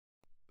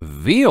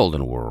The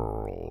Olden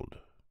World.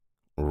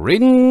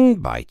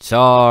 Written by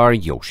Czar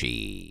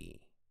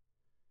Yoshi.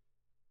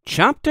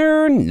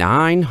 Chapter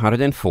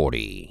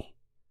 940.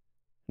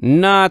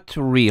 Not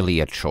really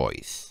a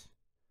choice.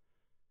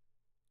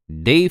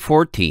 Day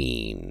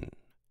 14.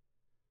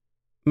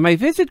 My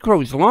visit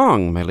grows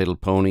long, my little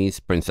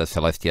ponies, Princess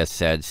Celestia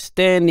said,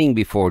 standing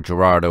before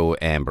Gerardo,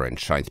 Amber, and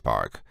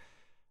Shinespark.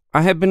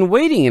 I have been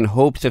waiting in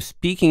hopes of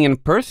speaking in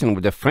person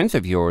with the friends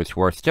of yours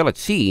who are still at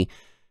sea,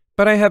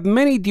 but I have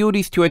many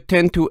duties to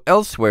attend to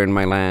elsewhere in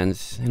my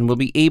lands, and will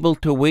be able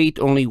to wait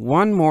only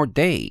one more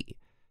day.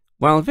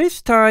 While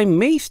this time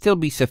may still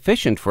be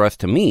sufficient for us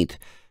to meet,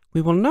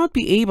 we will not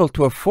be able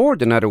to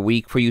afford another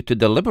week for you to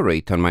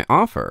deliberate on my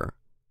offer.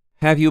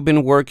 Have you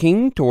been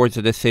working towards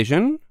a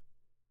decision?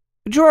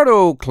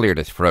 Gerardo cleared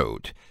his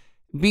throat.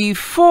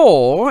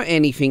 Before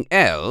anything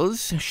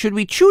else, should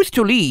we choose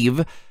to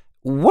leave,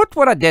 what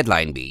would a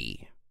deadline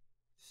be?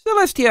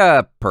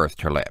 Celestia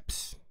pursed her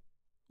lips.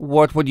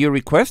 What would you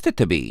request it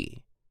to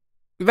be?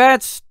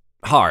 That's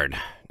hard,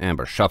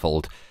 Amber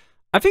shuffled.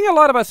 I think a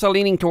lot of us are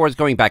leaning towards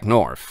going back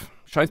north.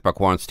 Shinespark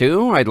wants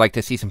to. I'd like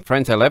to see some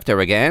friends I left there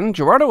again.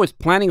 Gerardo is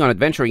planning on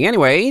adventuring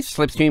anyway.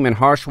 Slipstream and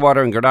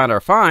Harshwater and Granada are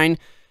fine.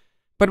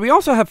 But we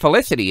also have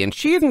Felicity, and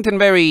she isn't in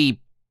very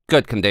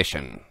good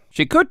condition.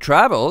 She could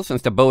travel,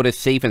 since the boat is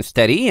safe and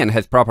steady and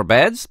has proper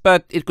beds,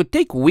 but it could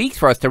take weeks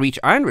for us to reach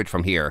Ironridge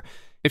from here.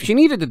 If she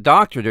needed a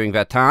doctor during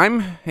that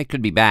time, it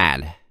could be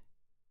bad.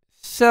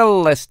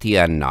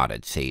 Celestia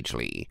nodded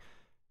sagely.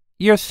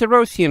 Your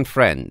Cerosian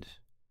friend.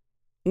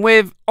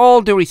 With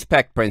all due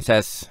respect,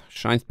 Princess,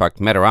 Shinespark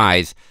met her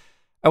eyes.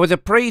 I was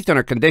appraised on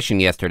her condition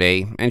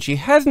yesterday, and she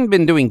hasn't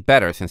been doing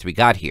better since we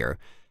got here.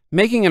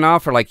 Making an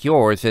offer like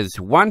yours is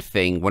one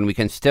thing when we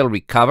can still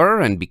recover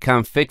and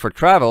become fit for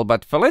travel,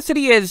 but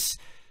Felicity is...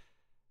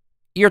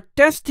 You're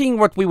testing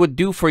what we would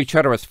do for each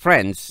other as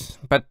friends,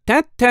 but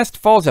that test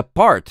falls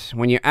apart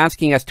when you're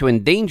asking us to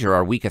endanger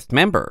our weakest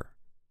member.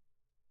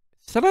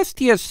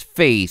 Celestia's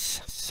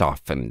face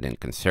softened in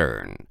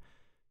concern.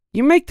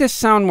 You make this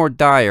sound more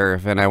dire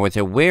than I was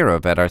aware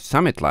of at our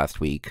summit last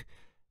week.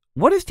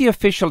 What is the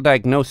official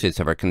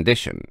diagnosis of her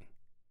condition?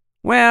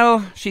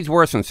 Well, she's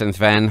worsened since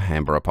then,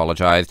 Amber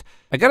apologized.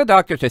 I got a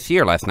doctor to see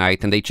her last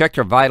night, and they checked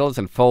her vitals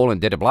and foal and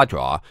did a blood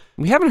draw.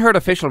 We haven't heard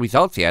official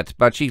results yet,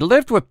 but she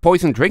lived with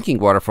poisoned drinking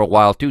water for a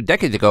while 2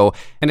 decades ago,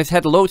 and has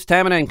had low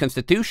stamina and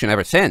constitution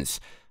ever since.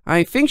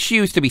 I think she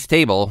used to be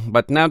stable,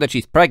 but now that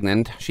she's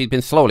pregnant, she's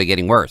been slowly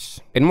getting worse,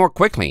 and more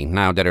quickly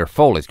now that her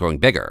foal is growing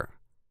bigger.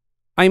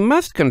 I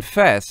must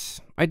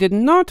confess, I did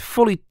not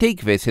fully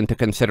take this into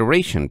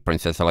consideration,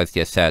 Princess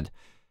Celestia said.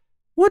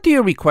 What do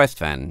you request,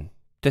 then?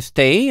 To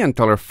stay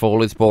until her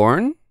foal is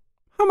born?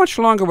 How much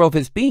longer will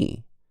this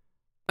be?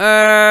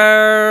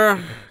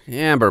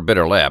 Amber bit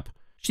her lip.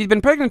 She's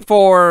been pregnant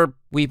for...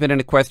 We've been in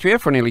Equestria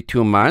for nearly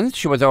 2 months.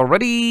 She's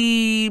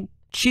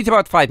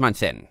about 5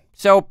 months in,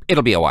 so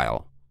it'll be a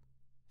while.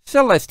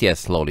 Celestia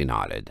slowly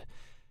nodded.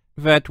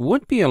 That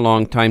would be a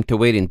long time to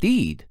wait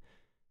indeed.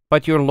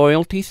 But your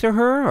loyalties to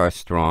her are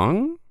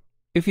strong.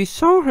 If you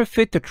saw her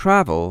fit to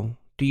travel,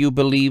 do you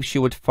believe she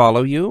would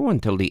follow you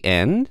until the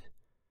end?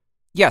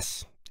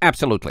 Yes,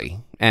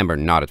 absolutely, Amber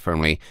nodded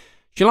firmly.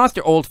 She lost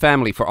her old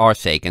family for our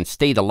sake and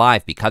stayed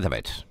alive because of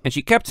it. And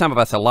she kept some of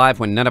us alive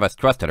when none of us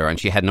trusted her and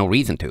she had no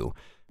reason to.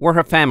 We're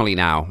her family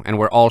now, and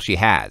we're all she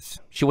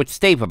has. She would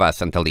stay with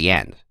us until the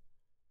end.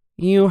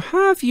 You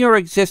have your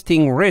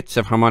existing writs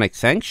of harmonic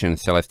sanction,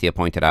 Celestia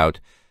pointed out.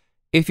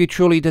 If you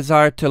truly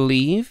desire to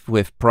leave,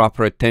 with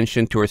proper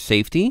attention to her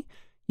safety,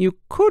 you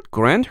could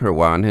grant her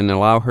one and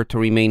allow her to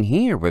remain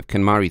here with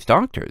Kenmari's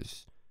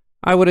doctors.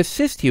 I would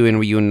assist you in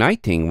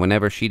reuniting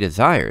whenever she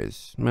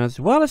desires, as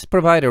well as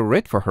provide a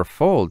writ for her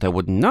foal that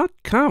would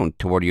not count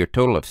toward your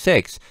total of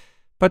 6,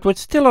 but would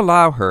still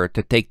allow her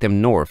to take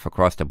them north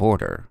across the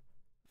border.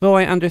 Though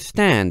I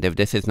understand if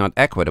this is not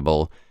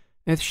equitable,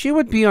 as she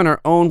would be on her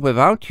own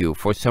without you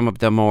for some of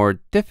the more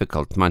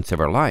difficult months of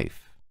her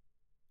life.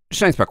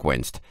 Shinespark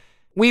winced.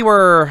 We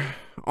were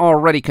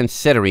already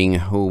considering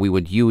who we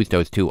would use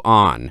those 2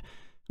 on.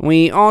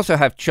 We also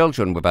have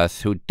children with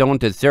us who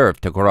don't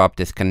deserve to grow up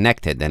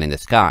disconnected and in the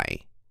sky.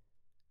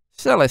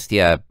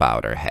 Celestia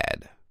bowed her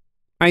head.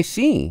 I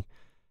see.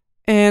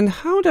 And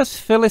how does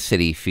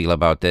Felicity feel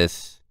about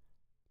this?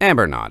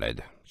 Amber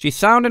nodded. She's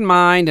sound in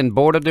mind and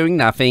bored of doing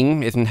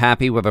nothing, isn't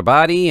happy with her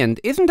body, and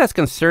isn't as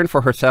concerned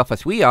for herself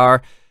as we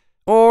are.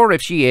 Or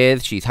if she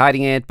is, she's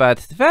hiding it,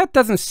 but that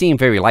doesn't seem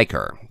very like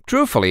her.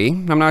 Truthfully,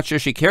 I'm not sure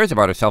she cares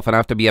about herself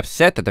enough to be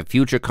upset at the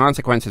future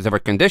consequences of her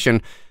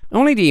condition,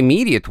 only the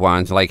immediate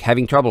ones, like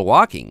having trouble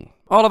walking.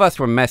 All of us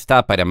were messed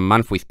up by the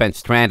month we spent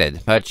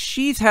stranded, but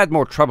she's had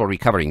more trouble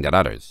recovering than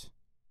others.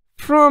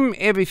 From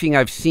everything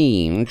I've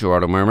seen,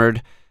 Gerardo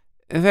murmured,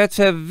 that's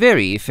a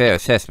very fair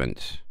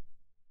assessment.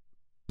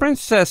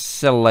 Princess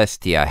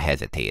Celestia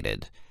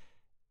hesitated.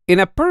 In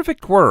a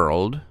perfect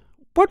world,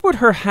 what would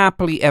her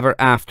happily ever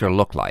after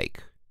look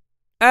like?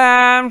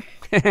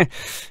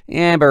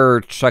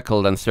 Amber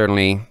chuckled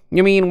uncertainly.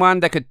 You mean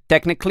one that could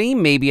technically,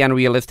 maybe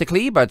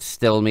unrealistically, but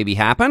still maybe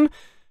happen?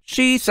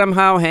 She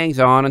somehow hangs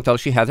on until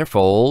she has her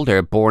foal.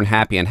 They're born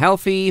happy and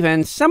healthy.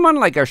 Then someone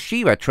like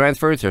Arshiva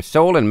transfers her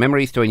soul and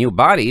memories to a new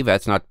body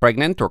that's not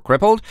pregnant or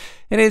crippled.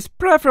 It is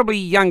preferably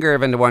younger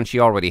than the one she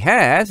already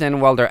has. And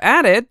while they're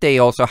at it, they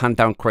also hunt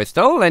down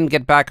Crystal and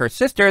get back her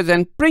sisters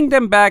and bring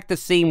them back the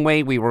same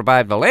way we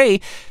revived Valet.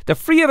 The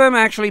three of them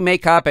actually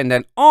make up, and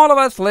then all of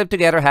us live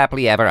together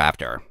happily ever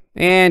after.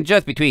 And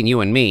just between you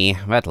and me,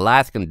 that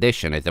last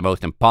condition is the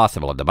most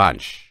impossible of the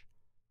bunch.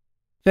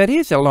 That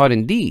is a lot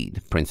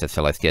indeed, Princess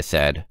Celestia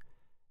said.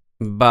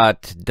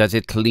 But does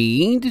it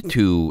lead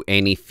to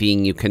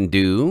anything you can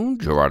do?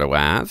 Gerardo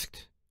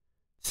asked.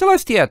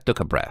 Celestia took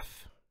a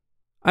breath.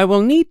 I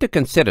will need to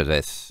consider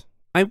this.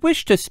 I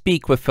wish to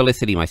speak with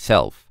Felicity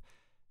myself.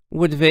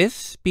 Would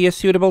this be a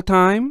suitable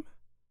time?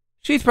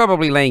 She's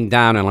probably laying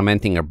down and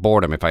lamenting her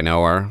boredom if I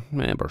know her.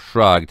 Amber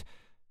shrugged.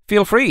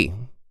 Feel free.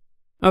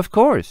 Of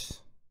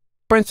course.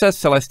 Princess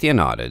Celestia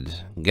nodded,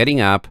 getting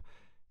up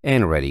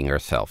and readying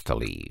herself to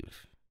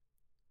leave.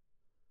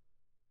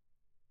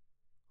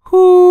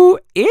 Who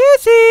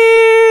is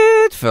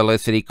it?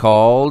 Felicity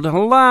called,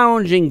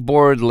 lounging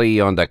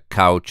boredly on the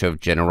couch of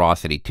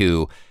Generosity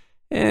 2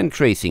 and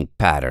tracing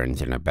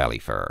patterns in her belly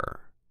fur.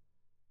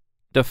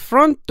 The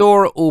front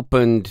door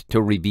opened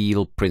to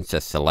reveal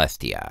Princess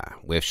Celestia,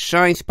 with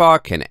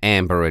Shinespark and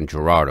Amber and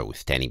Gerardo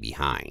standing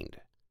behind.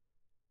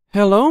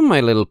 Hello, my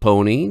little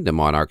pony, the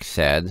monarch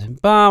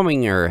said,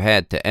 bowing her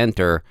head to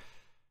enter.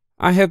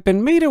 I have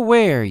been made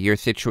aware your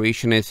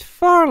situation is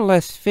far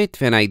less fit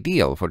than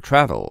ideal for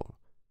travel.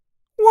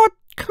 What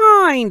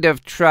kind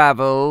of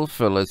travel?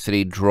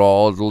 Felicity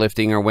drawled,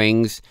 lifting her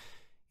wings.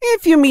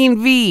 If you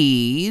mean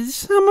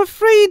these, I'm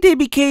afraid they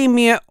became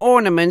mere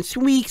ornaments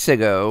weeks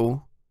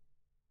ago.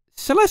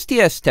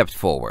 Celestia stepped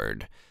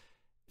forward.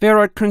 There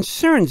are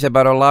concerns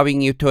about allowing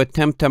you to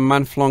attempt a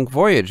month-long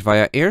voyage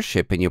via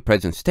airship in your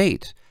present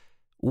state.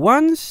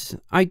 Ones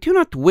I do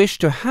not wish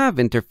to have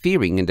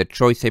interfering in the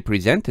choice I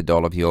presented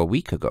all of you a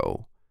week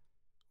ago.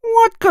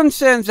 What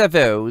concerns are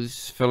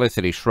those?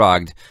 Felicity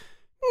shrugged.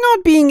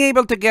 Not being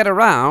able to get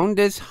around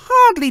is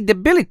hardly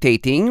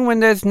debilitating when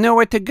there's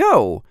nowhere to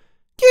go.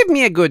 Give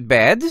me a good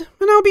bed,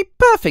 and I'll be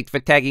perfect for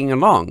tagging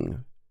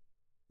along.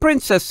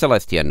 Princess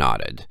Celestia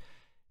nodded.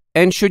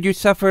 And should you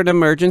suffer an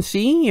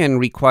emergency and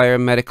require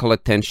medical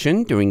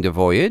attention during the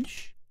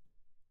voyage?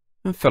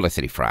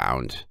 Felicity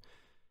frowned.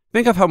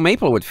 Think of how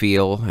Maple would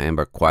feel,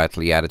 Amber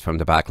quietly added from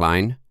the back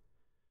line.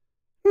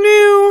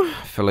 No,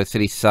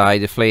 Felicity sighed,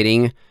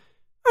 deflating.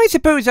 I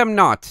suppose I'm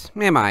not,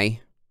 am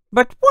I?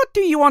 But what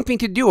do you want me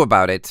to do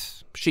about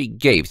it? She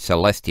gave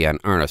Celestia an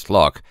earnest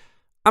look.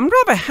 I'm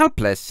rather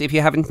helpless, if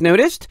you haven't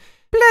noticed.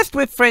 Blessed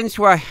with friends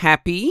who are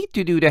happy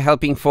to do the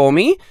helping for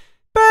me.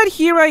 But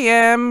here I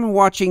am,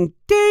 watching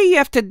day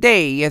after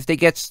day as they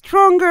get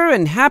stronger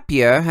and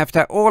happier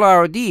after all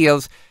our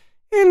ordeals,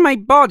 and my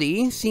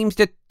body seems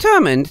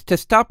determined to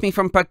stop me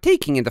from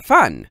partaking in the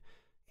fun.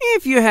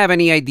 If you have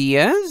any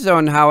ideas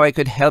on how I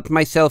could help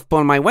myself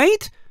pull my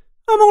weight,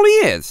 I'm all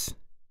ears.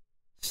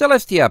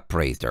 Celestia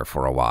praised her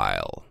for a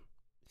while.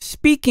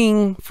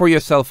 Speaking for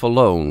yourself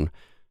alone,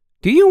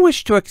 do you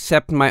wish to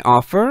accept my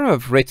offer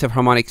of writs of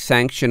harmonic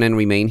sanction and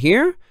remain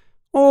here,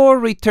 or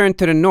return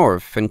to the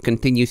north and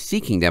continue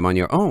seeking them on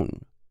your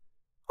own?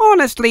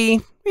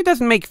 Honestly, it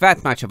doesn't make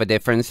that much of a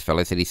difference,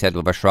 Felicity said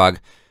with a shrug.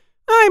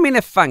 I'm in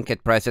a funk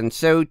at present,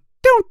 so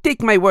don't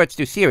take my words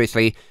too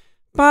seriously.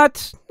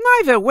 But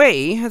neither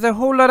way has a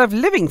whole lot of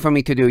living for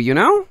me to do, you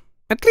know?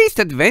 At least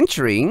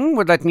adventuring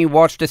would let me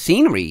watch the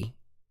scenery.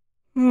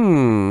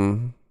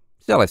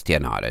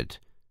 Celestia nodded.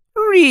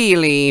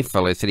 Really,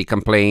 Felicity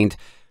complained.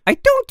 I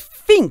don't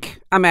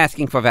think I'm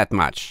asking for that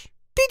much.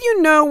 Did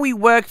you know we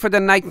worked for the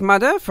Night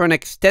Mother for an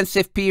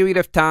extensive period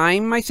of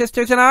time, my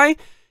sisters and I?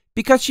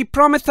 Because she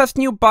promised us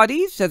new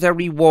bodies as a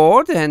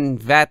reward, and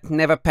that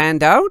never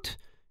panned out?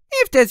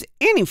 If there's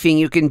anything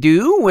you can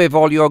do with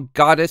all your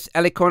goddess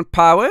eloquent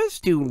powers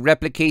to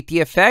replicate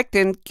the effect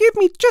and give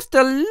me just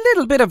a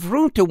little bit of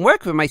room to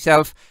work with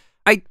myself,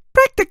 I'd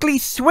practically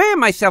swear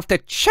myself to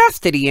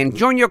chastity and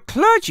join your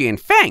clergy in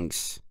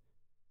thanks.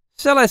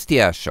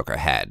 Celestia shook her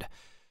head.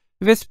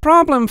 This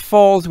problem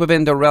falls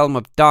within the realm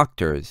of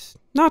doctors,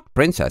 not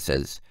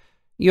princesses.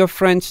 Your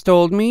friends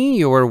told me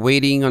you were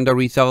waiting on the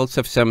results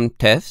of some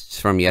tests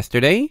from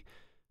yesterday.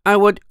 I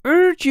would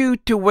urge you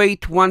to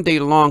wait one day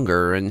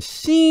longer and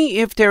see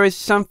if there is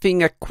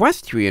something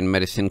equestrian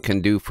medicine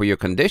can do for your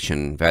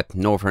condition that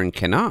Northern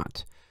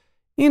cannot.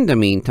 In the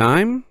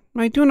meantime,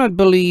 I do not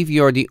believe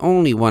you are the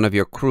only one of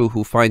your crew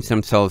who finds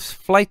themselves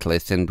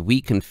flightless and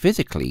weakened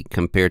physically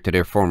compared to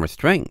their former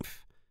strength.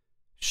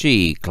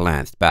 She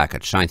glanced back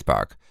at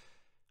Shinespark.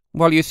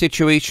 While your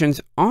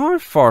situations are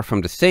far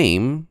from the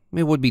same,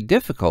 it would be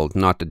difficult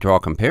not to draw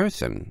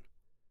comparison.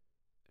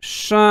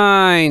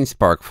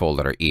 Shinespark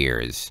folded her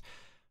ears.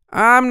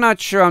 I'm not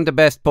sure I'm the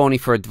best pony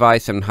for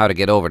advice on how to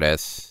get over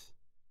this.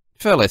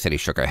 Felicity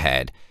shook her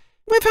head.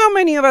 With how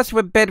many of us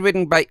were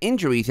bedridden by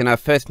injuries in our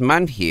first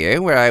month here,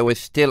 where I was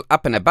still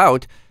up and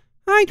about,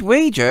 I'd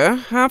wager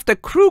half the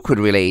crew could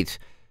relate.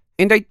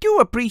 And I do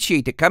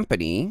appreciate the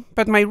company,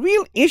 but my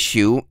real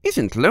issue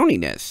isn't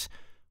loneliness.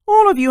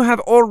 All of you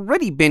have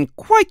already been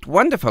quite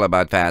wonderful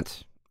about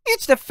that.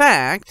 It's the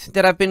fact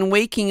that I've been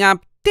waking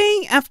up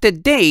day after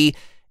day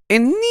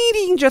and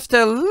needing just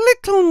a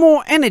little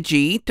more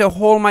energy to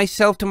haul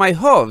myself to my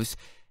hooves.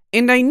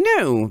 And I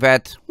know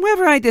that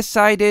whether I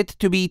decide it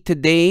to be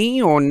today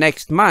or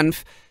next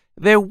month,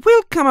 there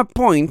will come a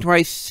point where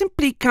I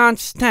simply can't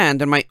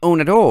stand on my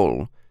own at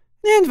all.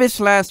 And this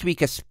last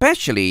week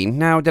especially,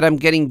 now that I'm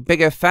getting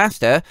bigger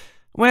faster,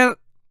 well,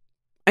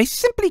 I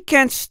simply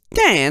can't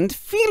stand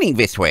feeling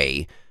this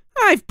way.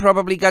 I've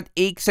probably got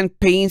aches and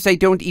pains I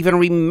don't even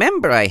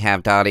remember I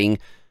have, darling.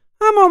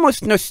 I'm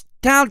almost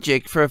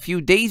nostalgic for a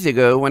few days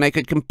ago when I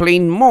could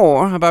complain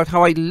more about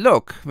how I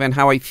look than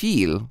how I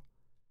feel.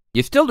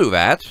 You still do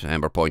that,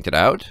 Amber pointed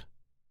out.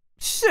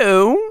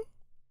 So?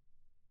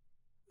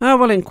 I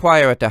will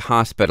inquire at the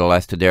hospital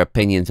as to their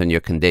opinions on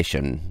your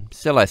condition.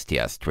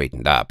 Celestia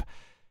straightened up.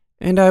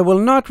 And I will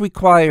not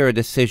require a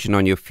decision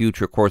on your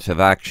future course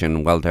of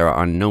action while there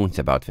are unknowns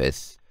about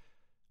this.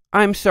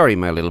 I'm sorry,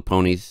 my little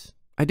ponies.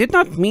 I did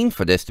not mean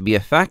for this to be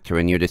a factor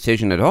in your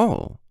decision at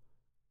all.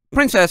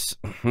 Princess,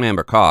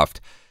 Amber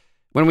coughed,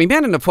 when we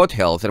met in the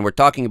foothills and were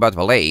talking about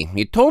Valet,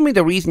 you told me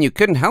the reason you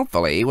couldn't help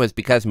Valet was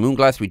because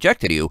Moonglass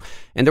rejected you,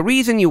 and the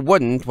reason you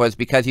wouldn't was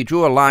because you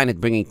drew a line at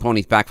bringing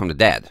ponies back from the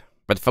dead.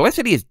 But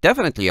Felicity is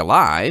definitely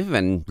alive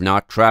and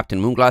not trapped in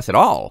Moonglass at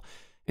all.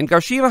 And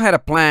Garshiva had a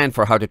plan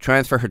for how to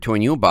transfer her to a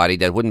new body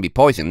that wouldn't be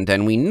poisoned,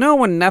 and we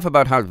know enough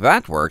about how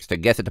that works to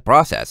guess at the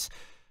process.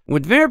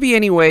 Would there be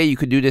any way you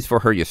could do this for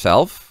her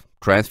yourself,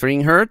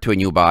 transferring her to a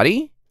new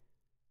body?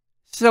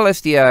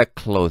 Celestia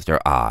closed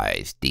her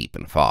eyes, deep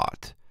in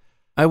thought.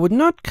 I would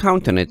not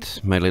count on it,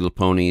 my little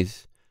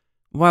ponies.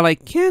 While I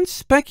can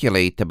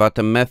speculate about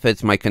the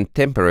methods my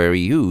contemporary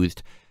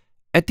used,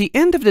 at the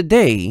end of the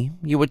day,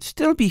 you would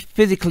still be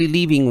physically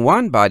leaving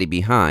one body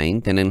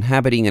behind and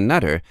inhabiting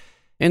another,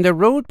 and the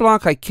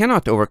roadblock I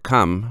cannot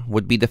overcome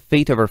would be the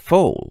fate of her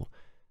foal.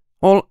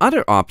 All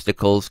other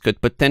obstacles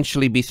could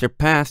potentially be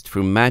surpassed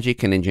through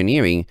magic and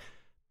engineering,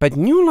 but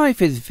new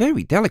life is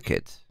very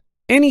delicate.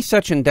 Any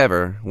such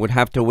endeavor would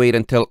have to wait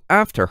until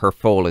after her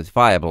foal is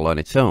viable on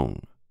its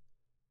own.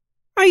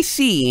 I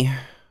see.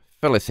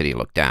 Felicity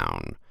looked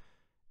down.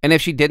 And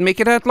if she did make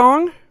it that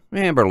long?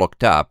 Amber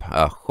looked up,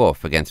 a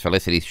hoof against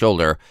Felicity's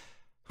shoulder.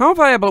 How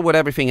viable would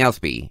everything else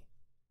be?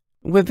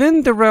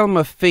 Within the realm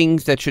of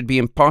things that should be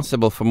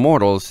impossible for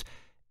mortals,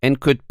 and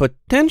could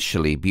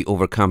potentially be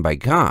overcome by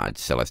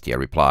gods, Celestia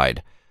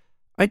replied.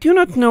 I do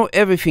not know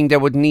everything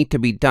that would need to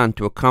be done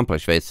to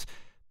accomplish this,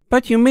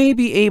 but you may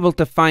be able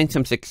to find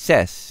some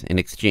success in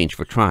exchange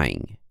for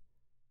trying.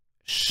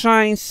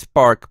 Shine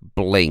Spark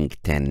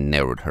blinked and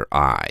narrowed her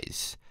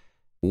eyes.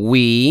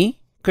 We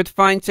could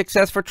find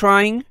success for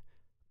trying?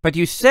 But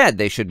you said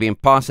they should be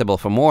impossible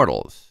for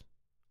mortals.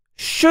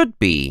 Should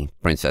be,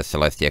 Princess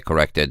Celestia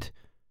corrected.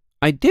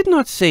 I did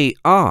not say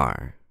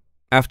are.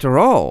 After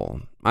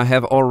all, I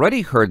have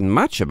already heard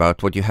much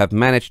about what you have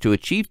managed to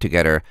achieve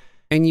together,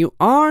 and you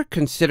are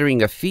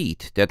considering a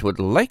feat that would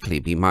likely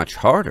be much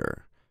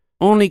harder.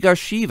 Only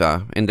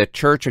Garshiva and the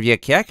Church of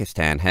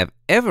Yakyakistan have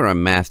ever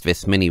amassed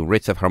this many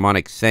writs of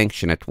harmonic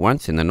sanction at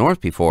once in the north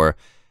before,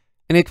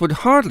 and it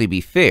would hardly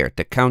be fair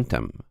to count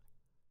them.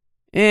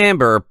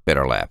 Amber bit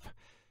her lip.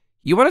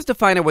 You want us to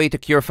find a way to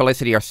cure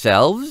Felicity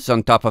ourselves,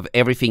 on top of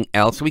everything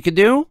else we could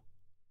do?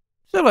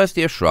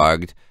 Celestia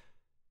shrugged.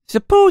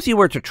 Suppose you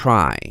were to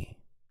try.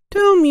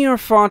 Tell me your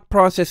thought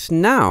process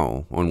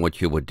now on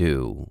what you would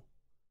do.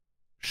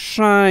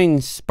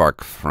 Shine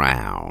Spark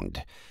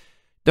frowned.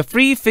 The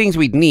three things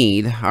we'd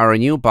need are a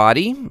new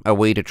body, a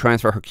way to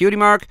transfer her cutie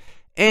mark,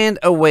 and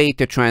a way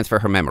to transfer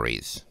her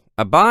memories.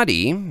 A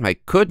body I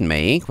could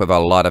make with a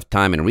lot of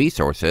time and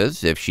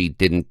resources if she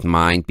didn't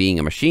mind being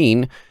a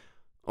machine,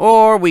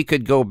 or we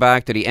could go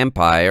back to the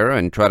Empire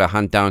and try to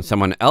hunt down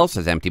someone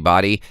else's empty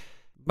body,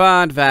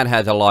 but that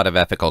has a lot of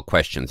ethical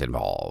questions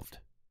involved.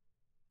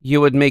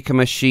 You would make a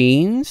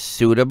machine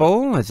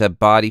suitable as a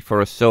body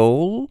for a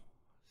soul?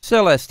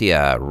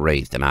 Celestia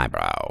raised an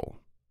eyebrow.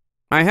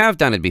 I have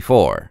done it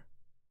before.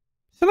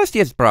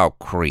 Celestia's brow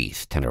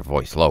creased and her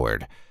voice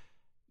lowered.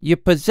 You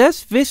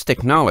possess this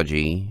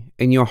technology,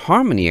 and your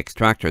harmony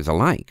extractors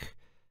alike.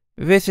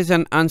 This is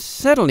an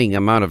unsettling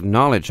amount of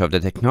knowledge of the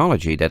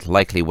technology that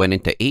likely went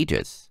into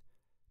Aegis.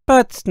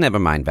 But never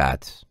mind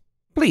that.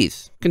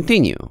 Please,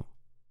 continue.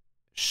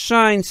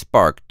 Shine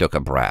Spark took a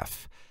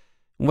breath.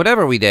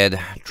 Whatever we did,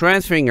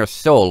 transferring her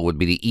soul would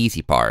be the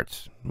easy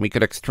part. We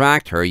could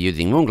extract her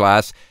using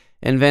Moonglass,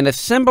 and then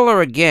assemble her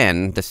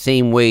again the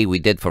same way we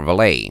did for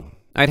Valet.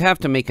 I'd have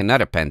to make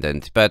another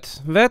pendant,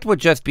 but that would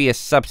just be a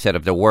subset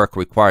of the work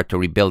required to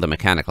rebuild a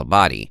mechanical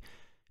body.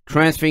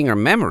 Transferring her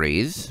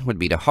memories would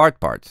be the hard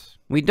part.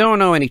 We don't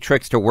know any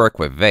tricks to work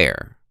with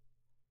there.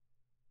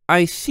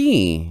 I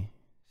see.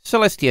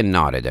 Celestia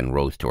nodded and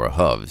rose to her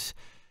hooves.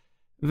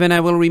 Then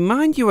I will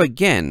remind you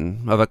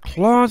again of a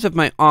clause of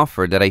my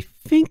offer that I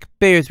think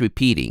bears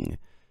repeating.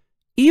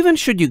 Even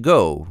should you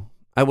go,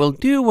 I will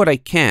do what I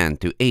can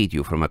to aid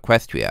you from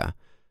Equestria.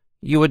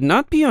 You would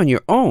not be on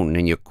your own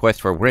in your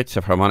quest for writs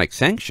of harmonic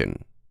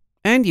sanction.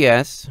 And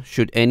yes,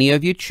 should any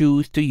of you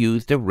choose to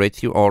use the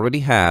writs you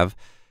already have,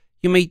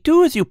 you may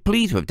do as you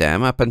please with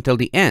them up until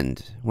the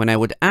end, when I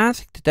would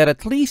ask that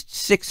at least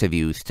 6 of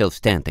you still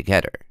stand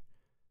together.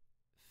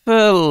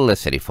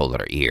 Felicity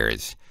folded her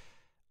ears.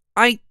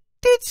 I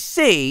did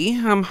say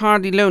I'm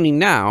hardly lonely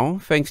now,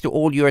 thanks to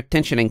all your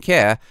attention and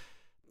care,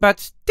 but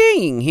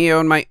staying here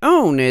on my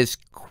own is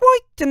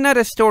quite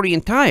another story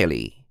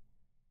entirely.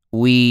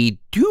 We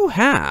do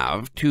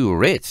have 2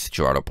 writs,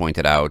 Gerardo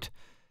pointed out.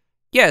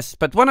 Yes,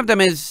 but one of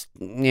them is...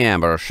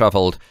 Amber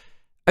shuffled.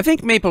 I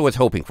think Maple was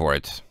hoping for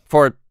it.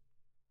 For,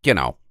 you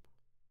know.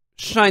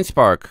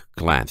 Shinespark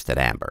glanced at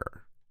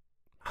Amber.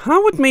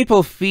 How would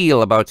Maple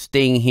feel about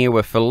staying here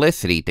with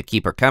Felicity to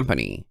keep her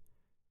company?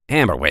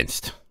 Amber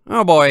winced.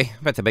 Oh boy,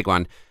 that's a big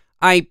one.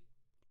 I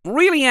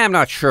really am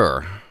not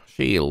sure.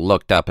 She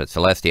looked up at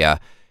Celestia.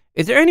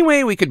 Is there any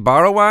way we could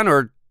borrow one,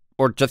 or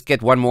just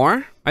get one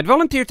more? I'd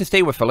volunteer to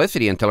stay with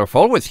Felicity until her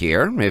foal was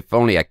here, if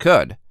only I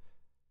could.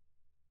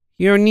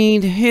 Your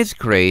need is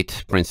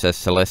great,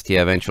 Princess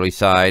Celestia eventually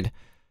sighed.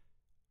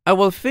 I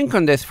will think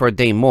on this for a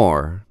day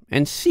more,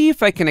 and see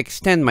if I can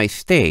extend my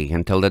stay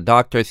until the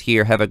doctors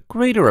here have a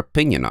greater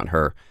opinion on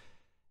her,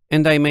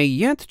 and I may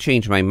yet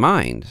change my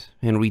mind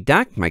and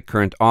redact my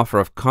current offer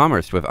of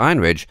commerce with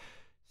Einridge,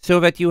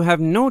 so that you have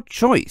no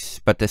choice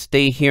but to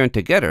stay here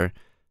together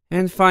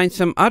and find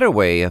some other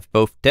way of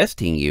both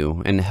testing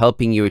you and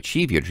helping you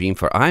achieve your dream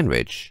for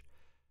Einridge.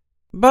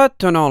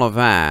 But on all of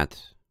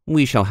that,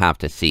 we shall have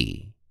to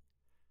see.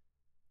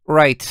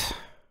 Right.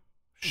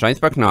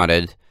 Shinespark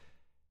nodded,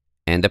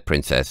 and the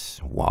princess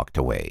walked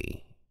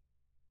away.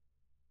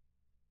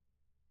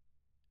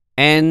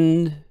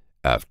 End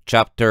of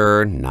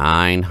chapter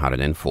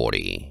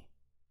 940.